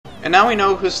And now we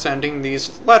know who's sending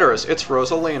these letters. It's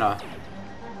Rosalina.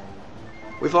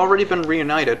 We've already been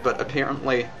reunited, but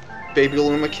apparently Baby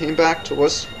Luma came back to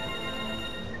us.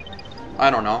 I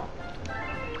don't know.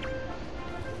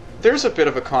 There's a bit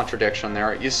of a contradiction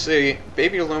there. You see,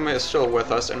 Baby Luma is still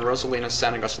with us, and Rosalina's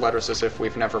sending us letters as if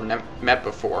we've never met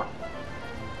before.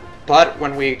 But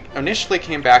when we initially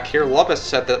came back here, Lubba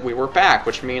said that we were back,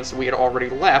 which means we had already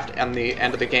left, and the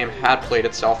end of the game had played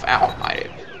itself out.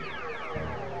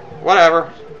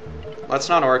 Whatever. Let's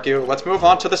not argue. Let's move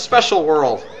on to the special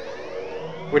world,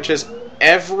 which is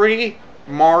every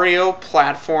Mario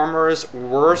platformer's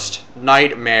worst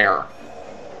nightmare.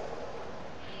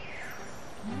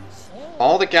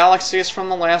 All the galaxies from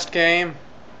the last game,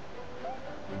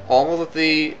 all of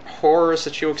the horrors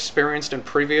that you experienced in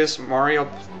previous Mario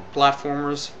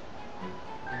platformers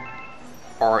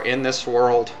are in this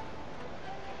world.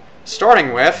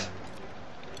 Starting with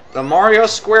the Mario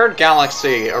Squared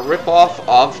Galaxy, a ripoff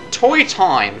of Toy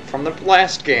Time from the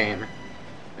last game,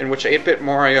 in which 8-bit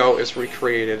Mario is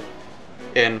recreated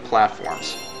in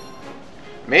platforms.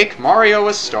 Make Mario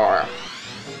a star.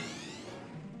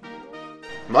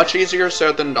 Much easier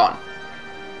said than done.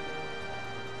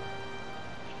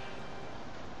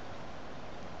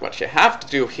 What you have to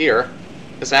do here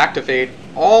is activate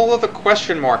all of the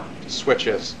question mark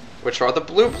switches, which are the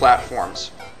blue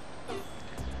platforms.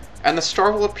 And the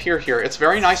star will appear here. It's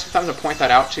very nice of them to point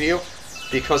that out to you,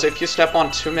 because if you step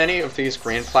on too many of these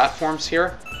green platforms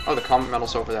here... Oh, the comet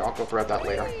medal's over there. I'll go grab that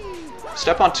later.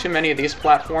 Step on too many of these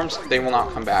platforms, they will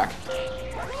not come back.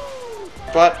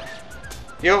 But,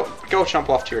 yo, go jump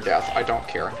off to your death. I don't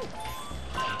care.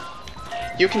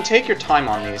 You can take your time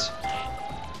on these.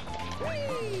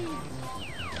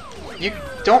 You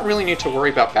don't really need to worry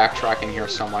about backtracking here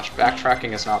so much.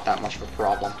 Backtracking is not that much of a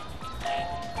problem.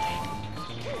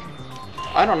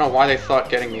 I don't know why they thought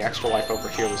getting the extra life over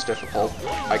here was difficult.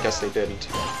 I guess they didn't.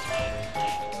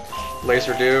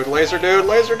 Laser dude, laser dude,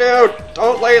 laser dude!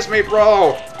 Don't laze me,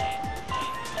 bro!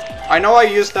 I know I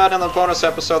used that in the bonus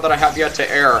episode that I have yet to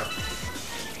air,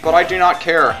 but I do not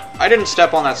care. I didn't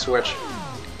step on that switch.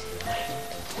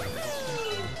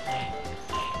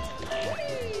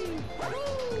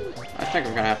 I think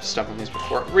I'm gonna have to step on these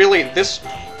before. Really, this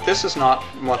is not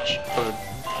much of a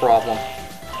problem.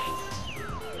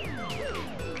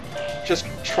 Just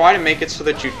try to make it so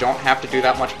that you don't have to do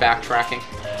that much backtracking.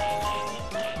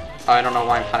 I don't know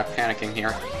why I'm kind of panicking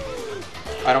here.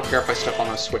 I don't care if I step on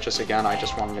those switches again, I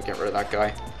just wanted to get rid of that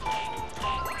guy.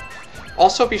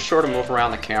 Also be sure to move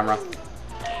around the camera.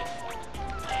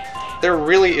 There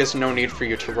really is no need for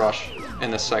you to rush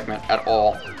in this segment at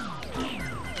all.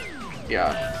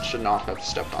 Yeah, should not have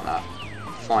stepped on that.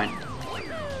 Fine.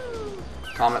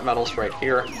 Comet medal's right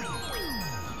here.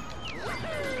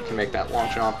 You can make that long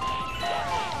jump.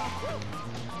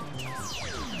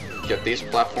 Get these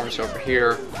platforms over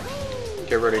here.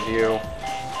 Get rid of you.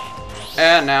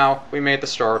 And now we made the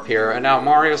star appear, and now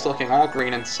Mario's looking all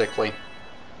green and sickly.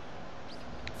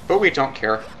 But we don't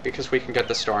care, because we can get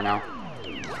the star now.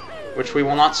 Which we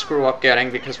will not screw up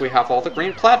getting, because we have all the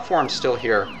green platforms still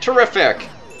here. Terrific!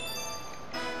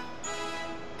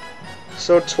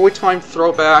 So, Toy Time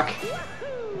throwback.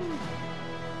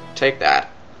 Take that.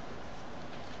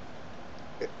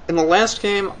 In the last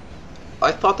game,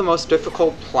 I thought the most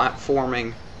difficult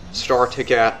platforming star to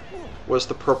get was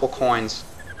the purple coins.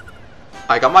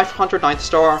 I got my 109th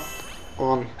star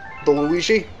on the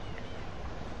Luigi.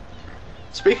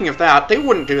 Speaking of that, they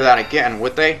wouldn't do that again,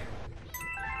 would they?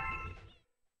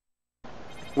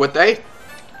 Would they?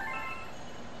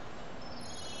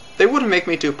 They wouldn't make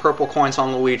me do purple coins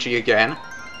on Luigi again.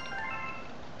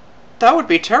 That would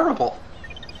be terrible.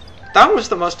 That was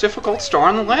the most difficult star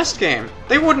in the last game.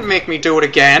 They wouldn't make me do it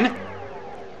again.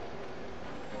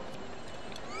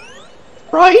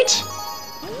 Right?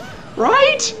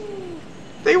 Right?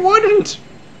 They wouldn't.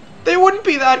 They wouldn't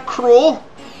be that cruel.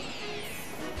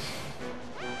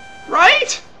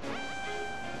 Right?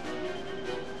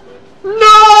 No!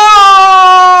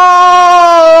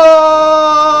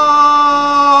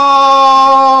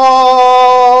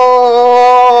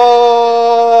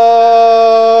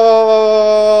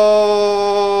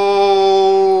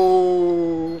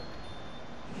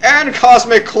 And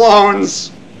cosmic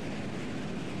clones!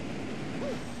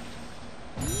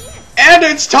 And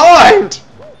it's timed!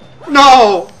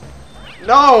 No!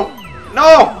 No!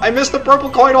 No! I missed the purple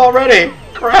coin already!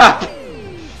 Crap!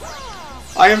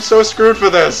 I am so screwed for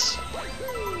this.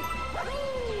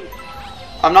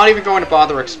 I'm not even going to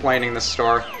bother explaining this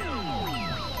star.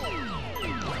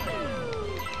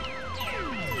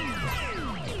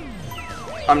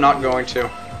 I'm not going to.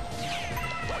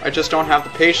 I just don't have the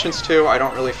patience to. I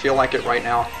don't really feel like it right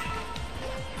now.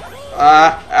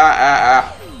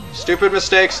 Stupid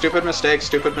mistake, stupid mistake,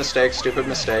 stupid mistake, stupid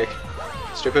mistake.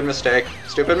 Stupid mistake,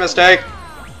 stupid mistake!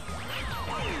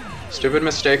 Stupid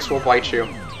mistakes will bite you.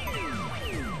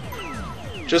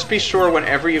 Just be sure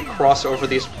whenever you cross over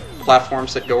these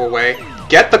platforms that go away,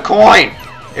 get the coin!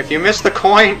 If you miss the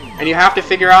coin and you have to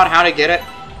figure out how to get it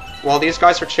while these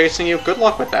guys are chasing you, good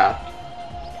luck with that.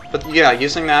 But yeah,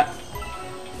 using that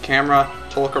camera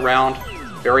to look around,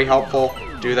 very helpful.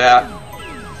 Do that.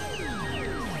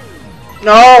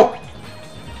 No!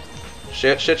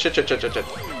 Shit, shit, shit, shit, shit, shit, shit.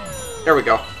 There we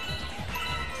go.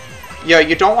 Yeah,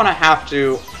 you don't want to have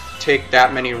to take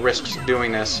that many risks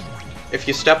doing this. If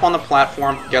you step on the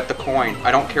platform, get the coin.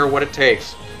 I don't care what it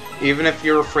takes. Even if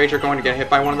you're afraid you're going to get hit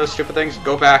by one of those stupid things,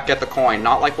 go back, get the coin.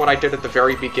 Not like what I did at the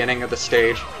very beginning of the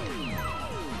stage.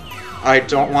 I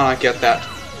don't want to get that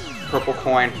purple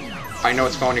coin. I know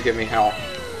it's going to give me hell.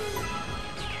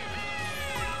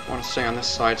 I want to stay on this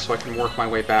side so I can work my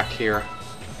way back here.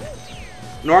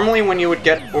 Normally when you would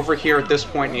get over here at this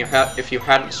point, and if you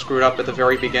hadn't screwed up at the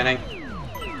very beginning,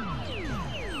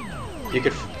 you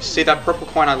could see that purple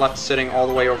coin I left sitting all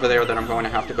the way over there that I'm going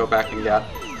to have to go back and get.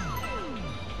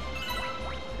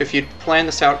 If you'd planned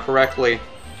this out correctly,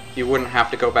 you wouldn't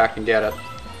have to go back and get it.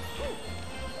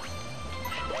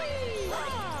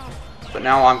 But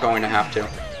now I'm going to have to.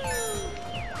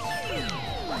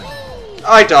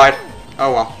 I died.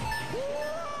 Oh well.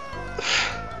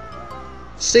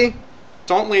 See?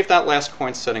 Don't leave that last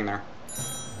coin sitting there.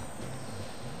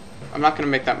 I'm not going to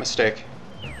make that mistake.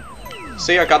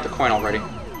 See, I got the coin already.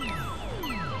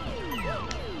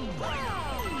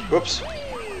 Whoops.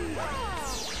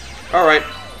 Alright.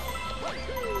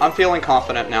 I'm feeling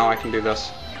confident now I can do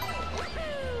this.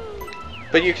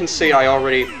 But you can see I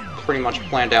already pretty much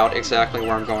planned out exactly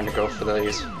where I'm going to go for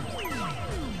these.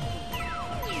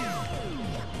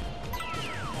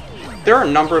 There are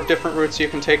a number of different routes you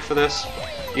can take for this.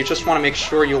 You just want to make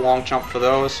sure you long jump for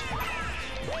those.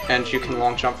 And you can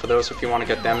long jump for those if you want to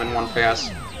get them in one pass.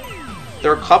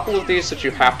 There are a couple of these that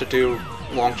you have to do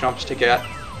long jumps to get.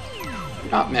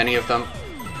 Not many of them.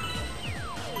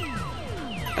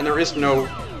 And there is no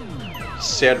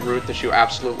said route that you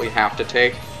absolutely have to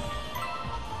take.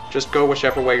 Just go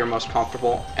whichever way you're most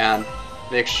comfortable and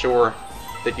make sure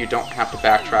that you don't have to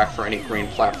backtrack for any green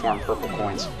platform purple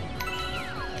coins.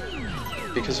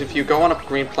 Because if you go on a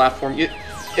green platform,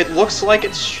 it looks like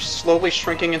it's slowly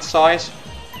shrinking in size,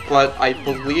 but I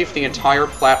believe the entire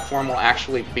platform will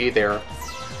actually be there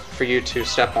for you to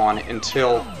step on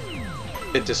until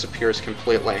it disappears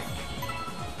completely.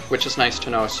 Which is nice to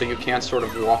know, so you can sort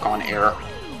of walk on air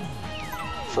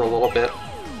for a little bit.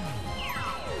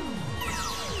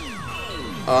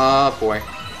 Boy.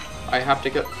 I have to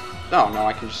get... Oh, no,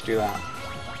 I can just do that.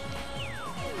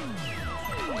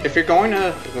 If you're going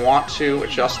to want to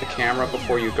adjust the camera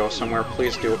before you go somewhere,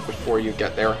 please do it before you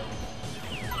get there.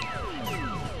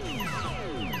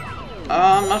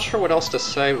 I'm not sure what else to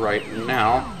say right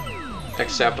now,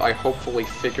 except I hopefully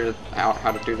figured out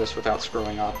how to do this without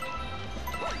screwing up.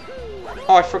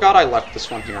 Oh, I forgot I left this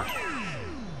one here.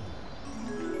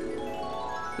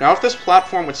 Now, if this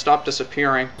platform would stop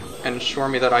disappearing and ensure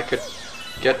me that I could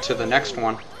get to the next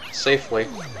one safely,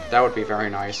 that would be very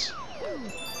nice.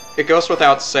 It goes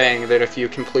without saying that if you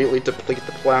completely deplete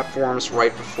the platforms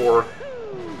right before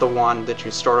the one that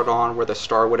you started on where the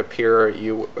star would appear,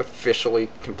 you officially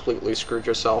completely screwed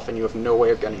yourself and you have no way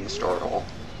of getting the star at all.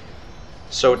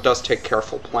 So it does take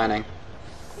careful planning.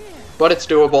 But it's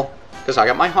doable, because I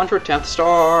got my 110th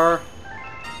star.